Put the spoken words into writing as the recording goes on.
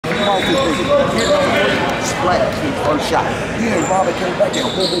crossed this nigga. Hit him three, splash, his first shot. Then Robert came back and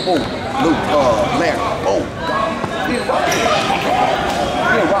boom, boom, boom. Luke, Larry, oh, God. Then Robert.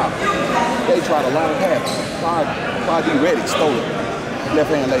 They tried a long pass. 5D Reddick stole it. Left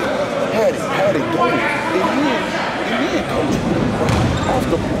hand later. Had it going. And then coach off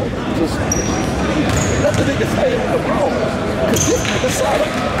the ball. Just let the nigga stay on the ball. Cause this nigga said it.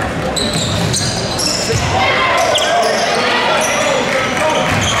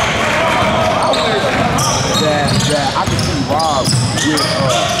 That I can see Rob with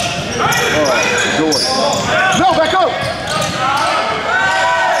Jordan. No, back up!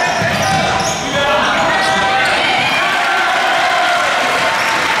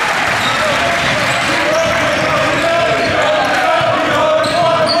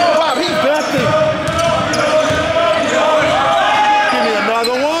 Rob, he's nothing. Give me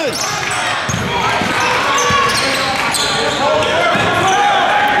another one.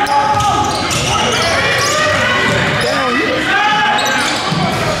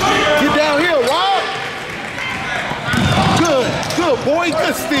 Boy,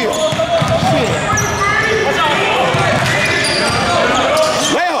 good steal. Shit.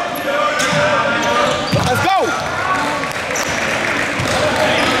 Layup. Let's go.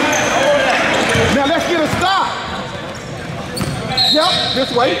 Now let's get a stop. Yep,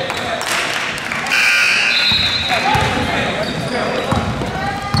 this way.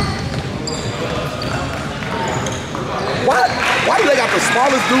 Why do they got the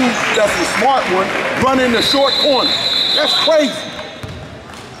smallest dude that's the smart one running the short corner? That's crazy.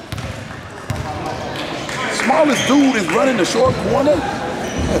 Smallest dude is running the short corner?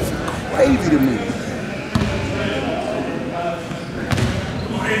 That's crazy to me.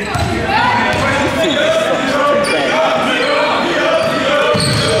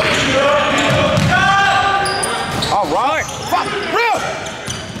 All right. Fuck, real.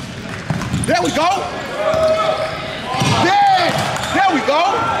 There we go. There we go.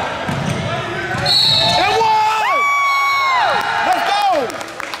 And one. Let's go.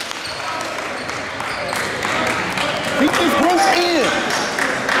 He just broke in.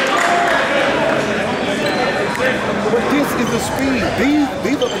 But this is the speed.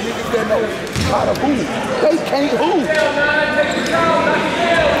 These are the niggas that know how to hoop. They can't hoop.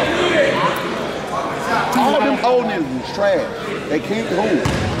 All them old niggas is trash. They can't hoop.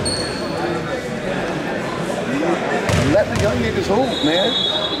 Let the young niggas hoop, man.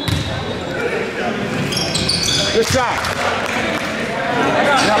 Good shot.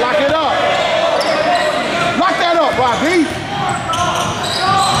 Now lock it up. Lock that up, Robbie.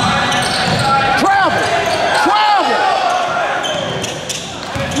 Travel.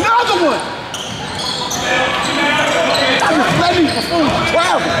 Another one. I just let me perform.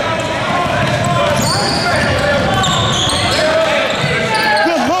 Travel.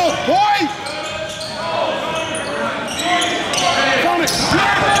 Good look, boy. Come on, shit.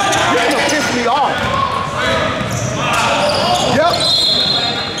 You're gonna piss me off. Yep.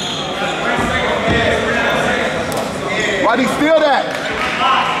 Why'd he steal that?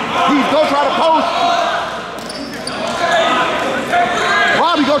 He's gonna try to post.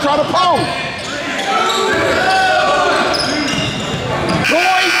 Robbie gonna try to post.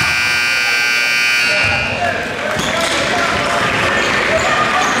 Boy.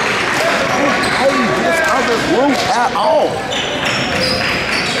 Hey, this other group at all.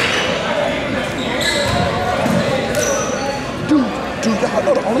 Dude, y'all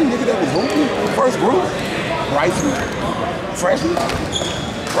know the only nigga that was hooping first group? Freshman.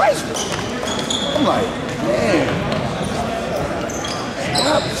 I'm like, man,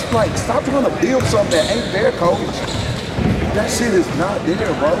 stop trying to build something that ain't there, coach. That shit is not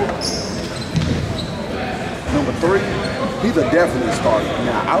there, bro. Number 3, he's a definite starter.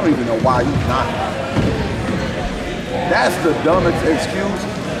 Now, I don't even know why he's not. That's the dumbest excuse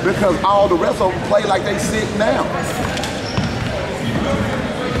because all the rest of them play like they sitting down.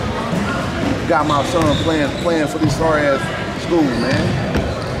 Got my son playing for this sorry ass school, man.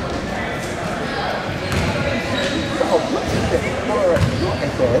 Oh, look at that. Look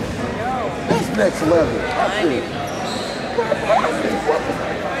at that. That's next level. That's it.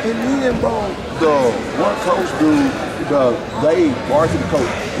 And then, bro, the one coach dude, the varsity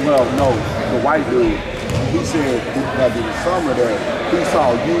coach, well, no, the white dude, he said that in the summer that he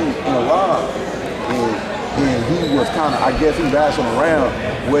saw you and Rob, and he was kind of, I guess he was asking around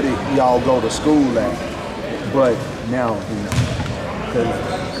where did y'all go to school at. But now, you know,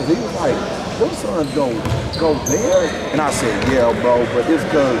 because he was like, those sons go there? And I said, yeah, bro, but it's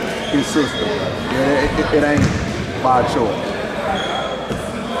because his sister. It ain't by choice.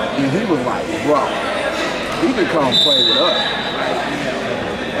 And he was like, bro, he can come play with us.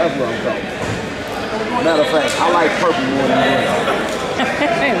 That's what I'm talking about. Matter of fact, I like purple more than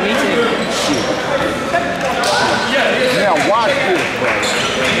green. Me too. Shit. Now watch this, bro.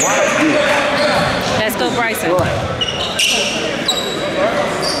 Watch this. Let's go, Bryson. Right.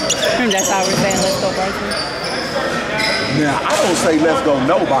 That's how we're saying, let's go, Bryson. Now, I don't say let's go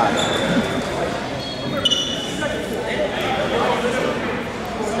nobody.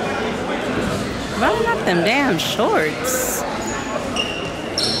 Running up them damn shorts.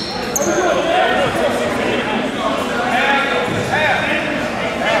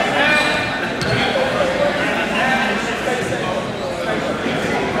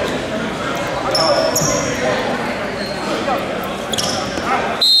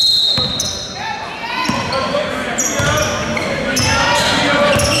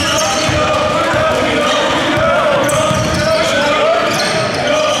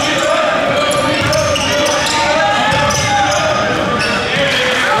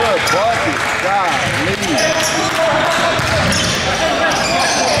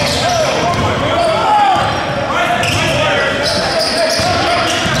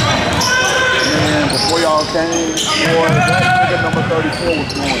 Came, boy, that nigga number 34 was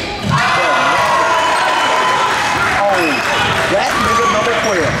going. Oh, that nigga number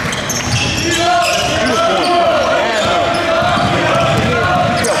 12. He was going.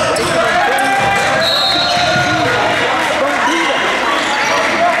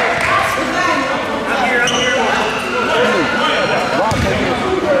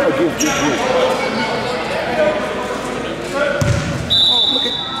 Oh, look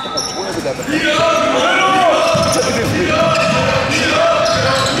at that 12 together.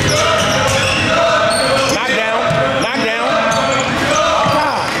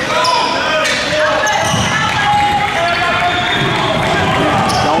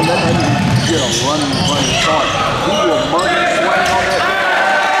 Running start. He will monkey swing on that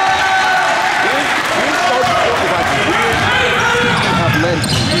thing. His 34 is like a weird athletic.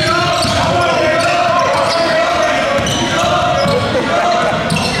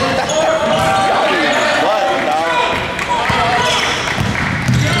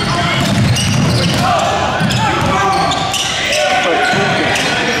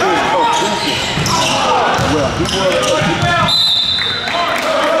 Well, he was.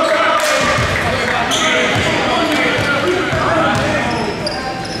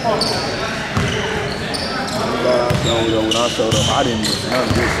 When I showed up, I didn't miss none of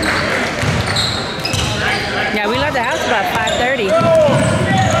this shit. Yeah, we left the house about 5:30.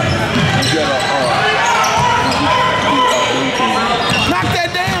 Knock that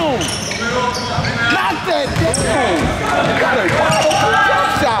down! Knock that down! You got a wide open jump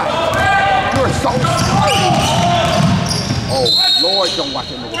shot! You're so sorry! Oh, Lord, don't watch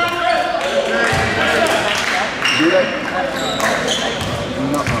that nigga. Do that?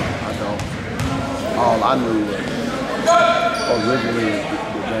 Nuh-uh, I don't. All I knew was originally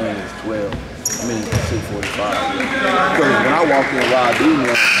the game is 12. I mean 6:45. Because when I walked in Wild D,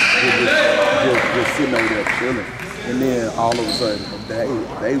 man, just sitting over there chilling. And then all of a sudden,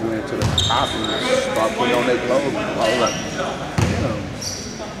 they went to the top and started putting on their clothes. I was like, damn,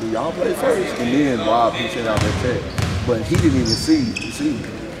 do y'all play first? And then Rob, he sent out that text. But he didn't even see me.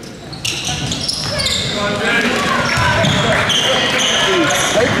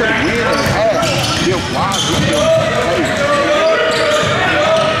 They could win and half. Then why do they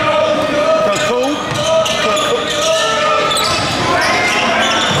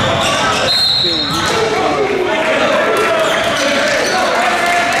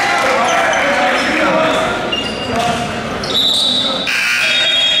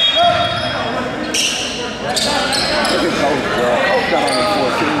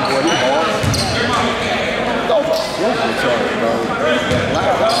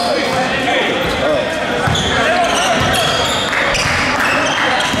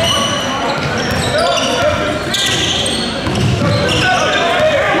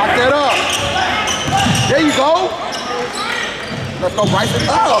let's go, Bryson.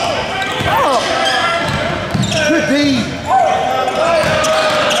 Up! Good D. Oh,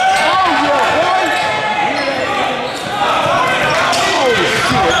 yeah, boy. Oh,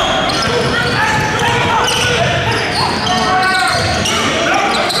 shit.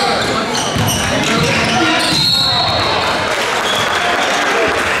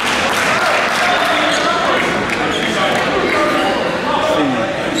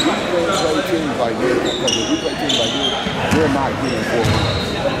 Teams like this, because if we play teams like this, we're not getting 4 wins.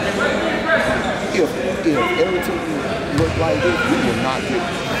 If every team looked like this, we will not get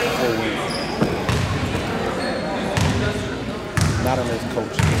 4 wins. Not unless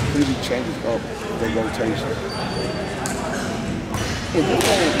coach completely changes up the rotation. If this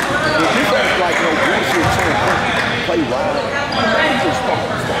ain't like no bullshit trying to play wild, you just start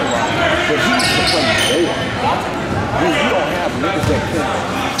wild. But he needs to play more. You don't have niggas that can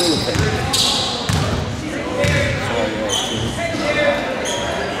facilitate.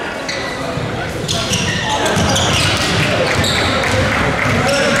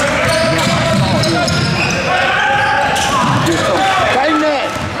 Tighten that!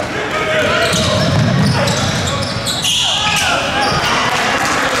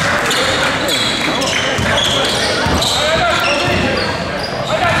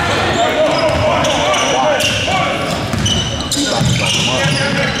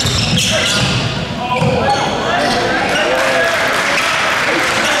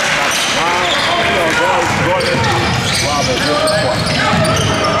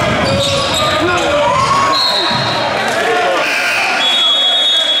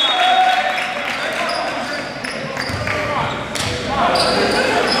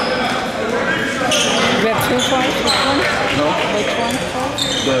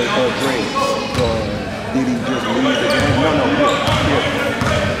 Did he just leave the game? No, here.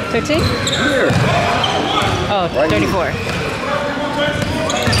 13? Here. Oh, right 34. Here.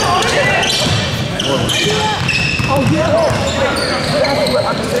 Oh, yeah. That's what I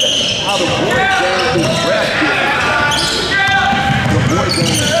said. How the boy game is drafted. The boy game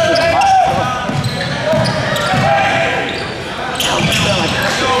is a lot tougher.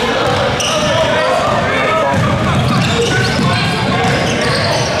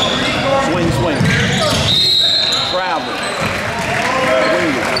 Swing. Travel.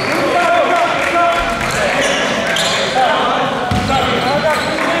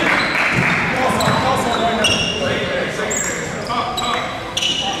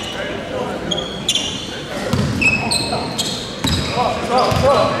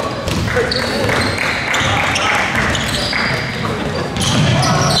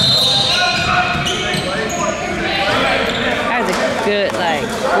 That was a good, like,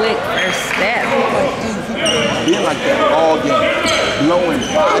 quick first step. Being like that all game, blowing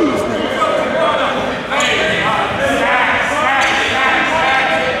bodies now.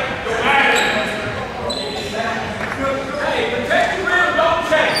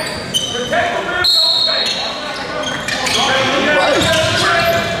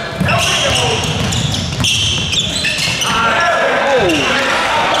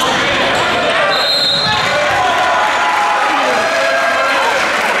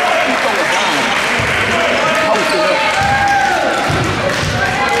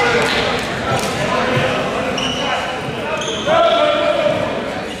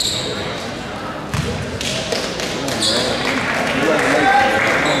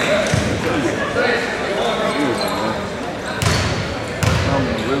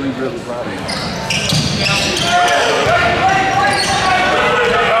 Really proud of you.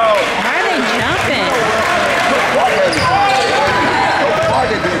 Why are they jumping? Why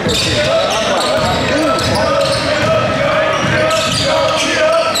they did that shit, bro? You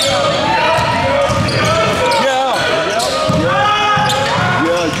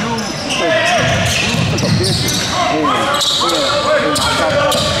took a picture and I thought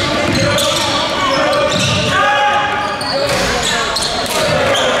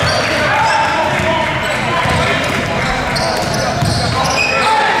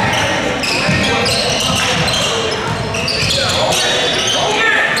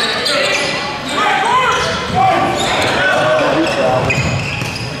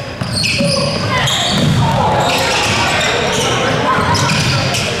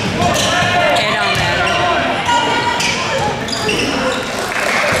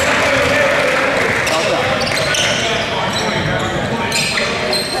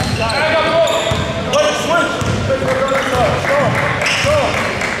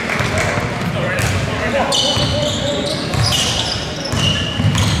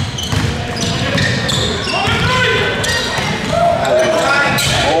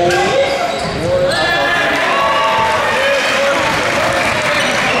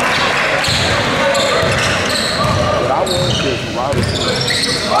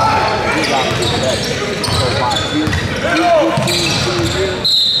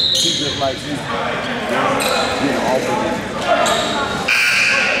like you know,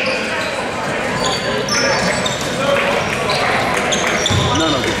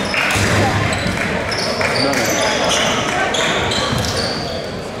 none of it.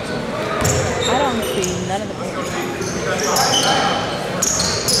 I don't see none of the people.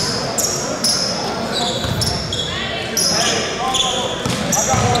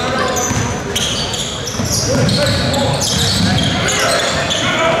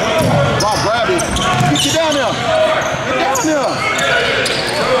 Bob, grab it.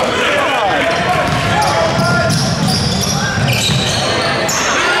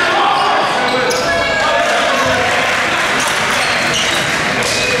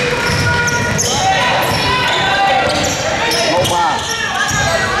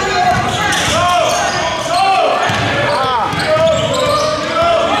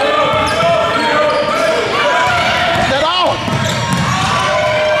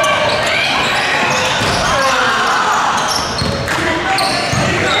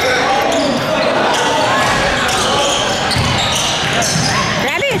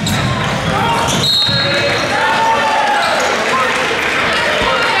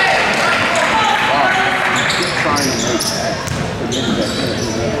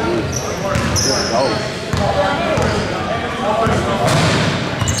 go.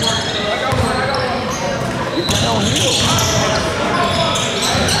 Get downhill.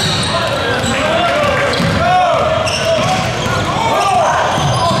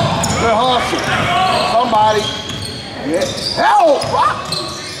 Good hustle. Somebody. Yeah. Help! Rock!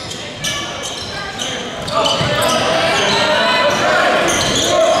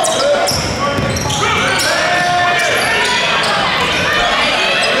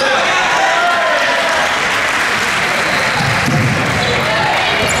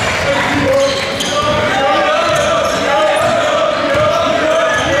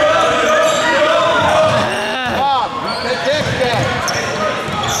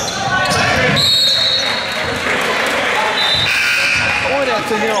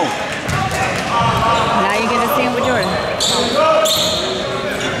 To him. Now you get to see him with Jordan.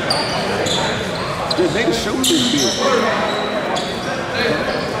 This nigga shooting this bitch.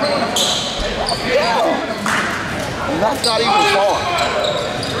 Yeah. That's not even far.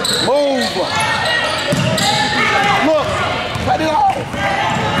 Move. Look. Cut it off.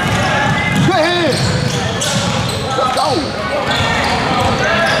 Good hand. Let's go.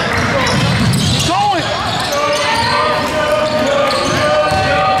 Going.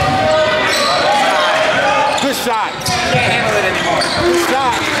 Good shot. Can't handle it anymore. Good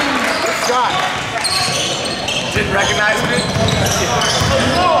shot. Good shot. Didn't recognize me?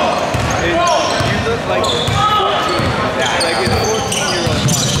 You look like 14. Yeah, like a 14-year-old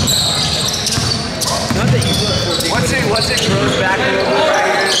boy. Not that you look 14. Once it grows back a little bit right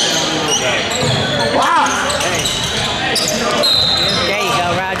here, then I'll move it back. Wow. Hey. There you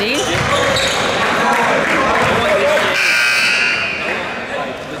go, Rowdy.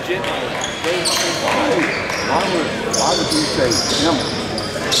 Legit. Why would you say him?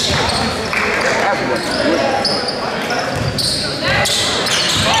 That's what you do.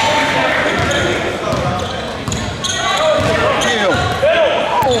 Kill.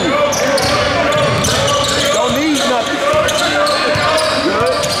 Oh. Don't need nothing.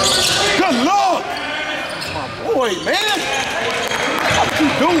 Good. Good Lord. My boy, man. What you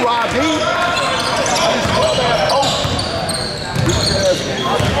do, Robbie?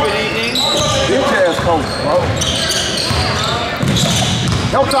 Good evening. Bitch ass coach, bro.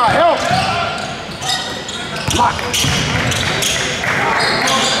 Help side, help! Lock.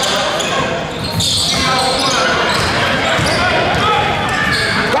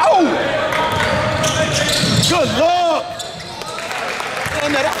 Go! Good luck!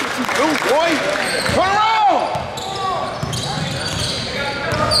 Man, that's what you do, boy. Turn around!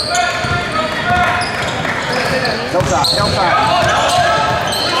 Help side, help side.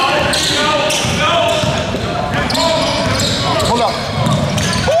 Hold up.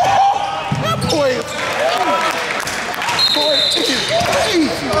 That boy is crazy.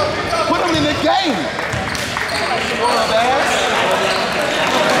 Put him in the game.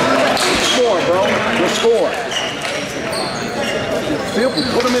 Score, bro. The score. Simple.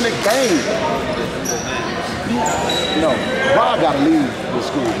 Put him in the game. No, Rob gotta leave the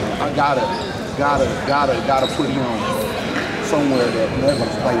school, man. I gotta put him somewhere that they're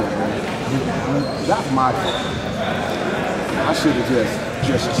gonna play with, man. That's my fault. I should have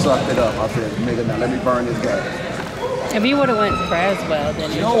just sucked it up. I said, nigga, now let me burn this gas. If you would have went Braswell,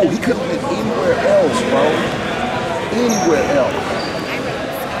 then you No, he could have been anywhere else, bro. Anywhere else.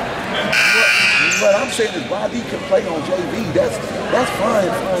 But I'm saying is Bobby can play on JV. That's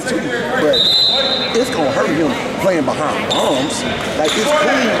fine too. But it's gonna hurt him playing behind bombs. Like it's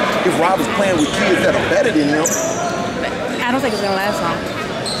cool if Rob is playing with kids that are better than him. I don't think it's gonna last long.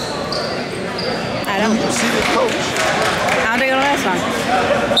 I don't. You see the coach. I don't think it'll last long.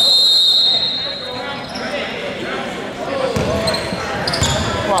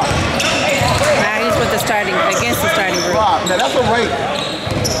 Rob. Now he's with the starting against the starting group. Rob, now that's a rate.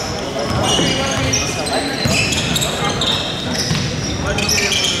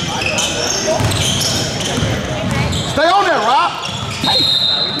 Stay on there, Rob. Hey.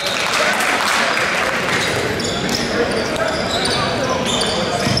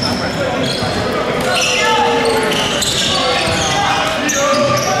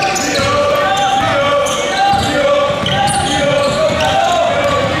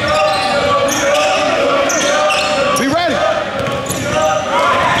 Be ready.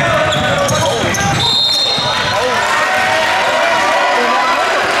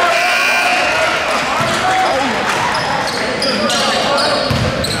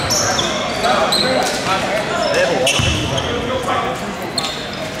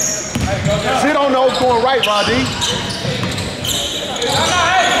 Sit on those going right, Roddy.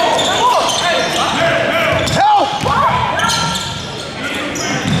 Help!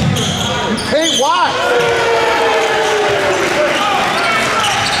 You can't Why?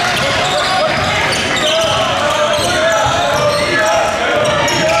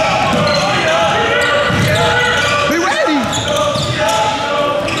 Be ready.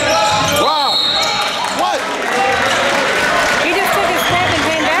 Wow. What? He just took his step and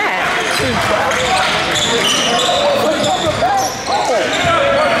came back.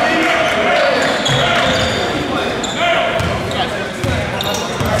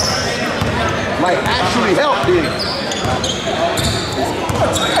 Like actually help did.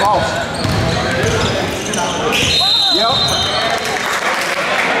 False. Yep.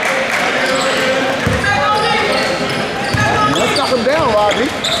 Let's knock him down, Rodney.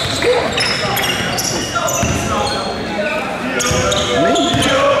 Score. Me?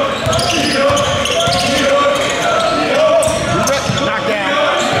 Knock down.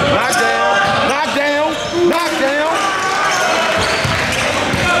 Knock down. Knock down. Knock down.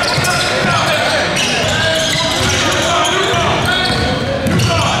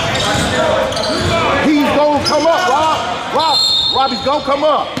 He's gonna come up, Robbie's gonna come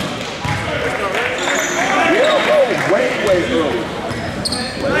up. Yeah, bro, way early.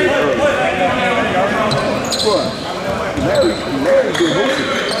 Way early. What? Larry did hooping.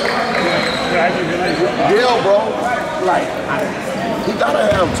 Yeah, bro. Like, he gotta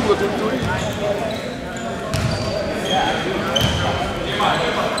have 2 or 3 threes.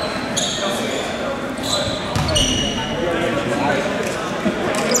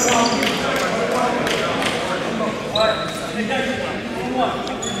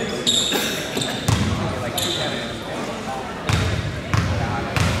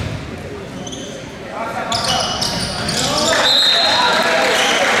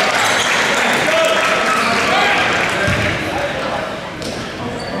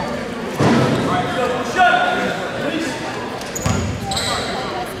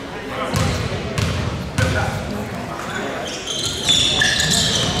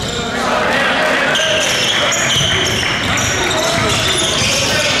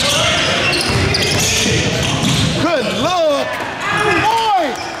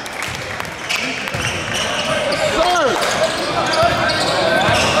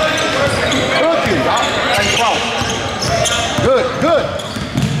 Good.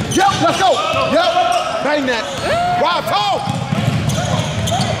 Yep, let's go. Yep. Bang that. Rob, talk.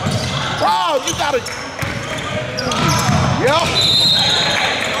 Rob, you got it. Yep.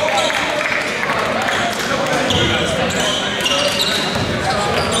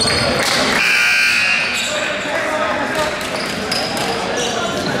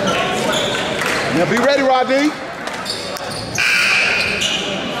 Now be ready, Rodney.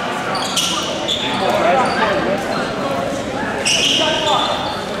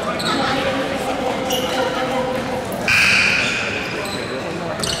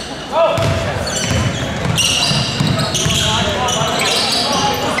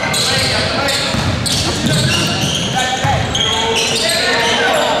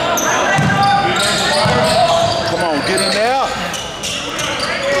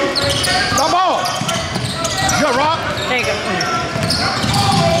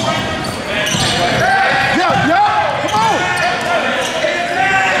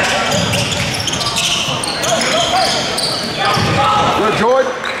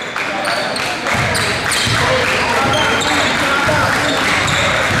 Jordan.